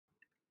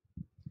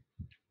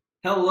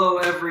Hello,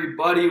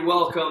 everybody.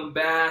 Welcome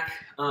back.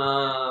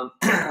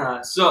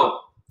 So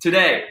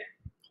today,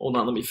 hold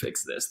on, let me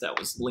fix this. That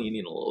was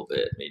leaning a little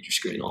bit, made your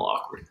screen all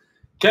awkward.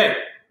 Okay,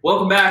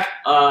 welcome back.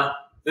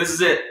 This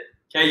is it.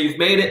 Okay, you've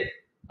made it.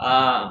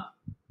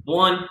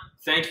 One,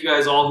 thank you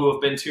guys all who have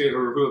been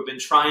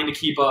trying to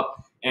keep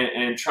up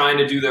and trying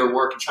to do their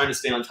work and trying to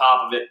stay on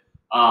top of it.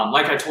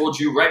 Like I told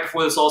you right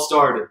before this all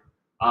started,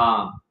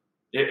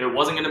 it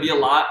wasn't going to be a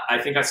lot. I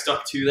think I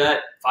stuck to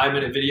that.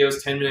 5-minute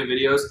videos, 10-minute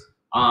videos.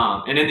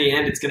 And in the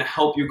end, it's going to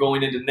help you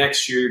going into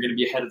next year. You're going to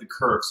be ahead of the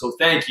curve. So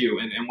thank you,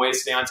 and way to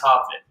stay on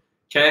top of it.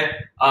 Okay?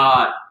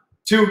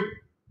 2,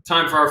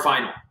 time for our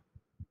final.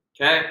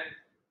 Okay?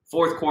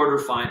 Fourth quarter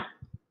final.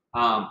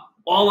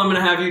 All I'm going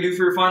to have you do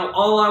for your final,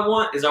 all I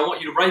want you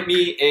to write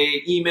me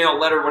a email,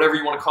 letter, whatever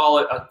you want to call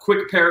it, a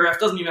quick paragraph.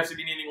 Doesn't even have to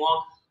be anything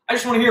long. I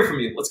just want to hear from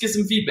you. Let's get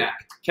some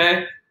feedback.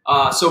 Okay?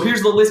 So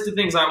here's the list of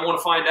things I want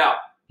to find out.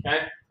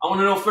 Okay? I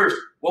want to know first,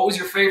 what was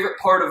your favorite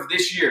part of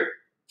this year?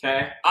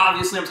 Okay,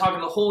 obviously I'm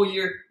talking the whole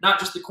year, not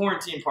just the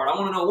quarantine part. I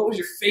want to know, what was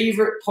your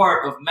favorite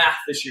part of math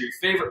this year? Your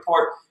favorite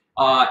part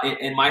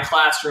in my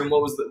classroom?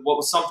 What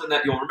was something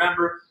that you'll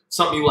remember?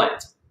 Something you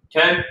liked?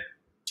 Okay.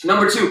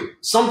 Number 2,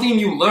 something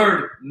you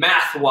learned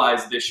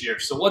math-wise this year.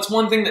 So what's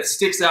one thing that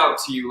sticks out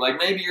to you? Like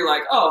maybe you're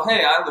like, oh,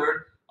 hey, I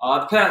learned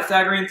the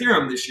Pythagorean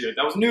theorem this year.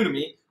 That was new to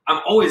me.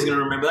 I'm always going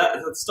to remember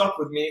that. That stuck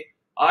with me.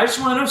 I just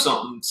want to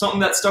know something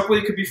that stuck with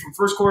you. It could be from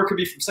first quarter, could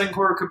be from second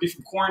quarter, could be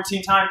from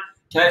quarantine time.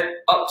 Okay,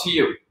 up to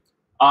you.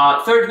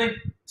 Third thing,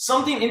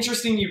 something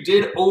interesting you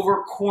did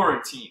over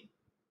quarantine.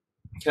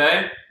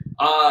 Okay,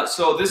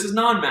 so this is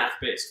non-math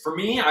based. For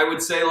me, I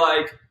would say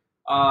like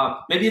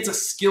maybe it's a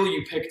skill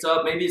you picked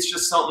up. Maybe it's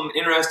just something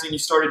interesting you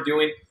started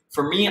doing.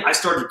 For me, I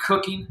started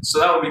cooking, so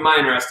that would be my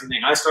interesting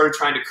thing. I started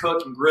trying to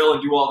cook and grill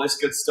and do all this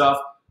good stuff.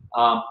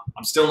 I'm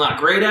still not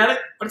great at it,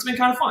 but it's been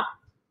kind of fun.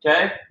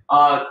 Okay,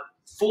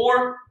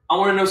 4, I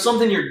want to know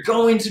something you're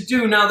going to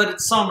do now that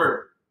it's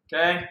summer.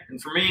 Okay, and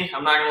for me,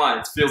 I'm not gonna lie,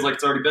 it feels like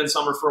it's already been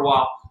summer for a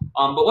while.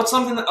 But what's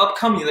something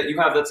upcoming that you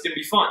have that's gonna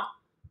be fun?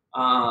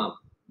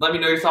 Let me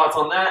know your thoughts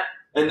on that.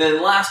 And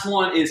then last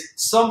one is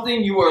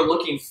something you are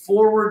looking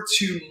forward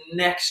to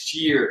next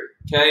year.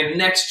 Okay,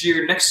 next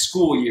year, next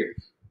school year.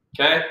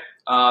 Okay,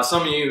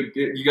 some of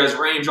you guys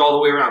range all the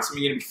way around. Some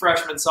of you are gonna be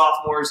freshmen,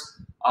 sophomores,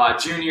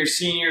 juniors,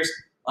 seniors.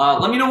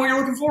 Let me know what you're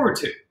looking forward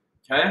to.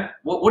 Okay,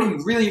 what are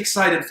you really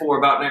excited for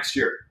about next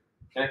year?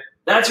 Okay.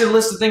 That's your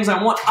list of things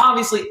I want.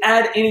 Obviously,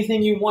 add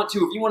anything you want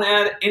to. If you want to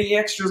add any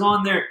extras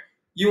on there,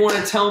 you want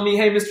to tell me,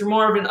 hey, Mr.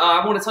 Marvin,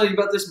 I want to tell you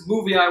about this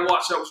movie I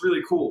watched that was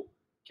really cool.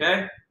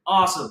 Okay?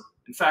 Awesome.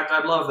 In fact,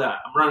 I'd love that.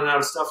 I'm running out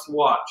of stuff to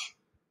watch.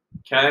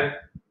 Okay?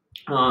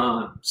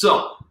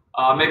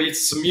 Maybe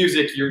it's some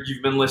music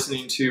you've been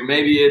listening to.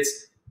 Maybe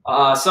it's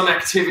some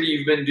activity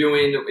you've been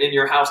doing in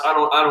your house. I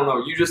don't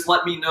know. You just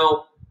let me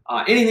know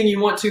anything you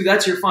want to.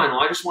 That's your final.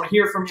 I just want to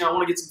hear from you. I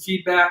want to get some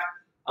feedback.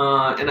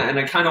 And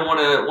I kind of want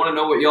to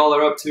know what y'all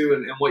are up to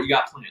and what you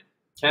got planned.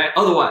 Okay.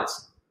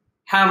 Otherwise,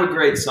 have a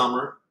great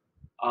summer.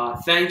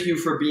 Thank you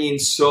for being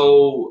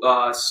so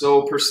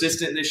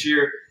persistent this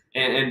year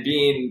and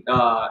being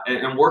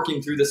and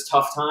working through this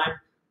tough time.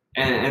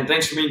 And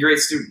thanks for being great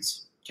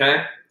students.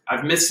 Okay.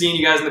 I've missed seeing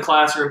you guys in the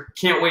classroom.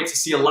 Can't wait to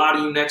see a lot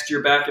of you next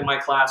year back in my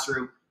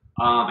classroom.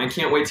 And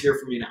can't wait to hear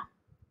from you now.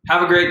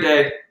 Have a great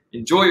day.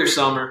 Enjoy your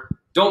summer.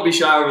 Don't be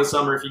shy over the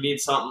summer. If you need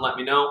something, let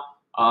me know.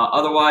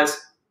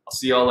 Otherwise, I'll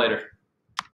see y'all later.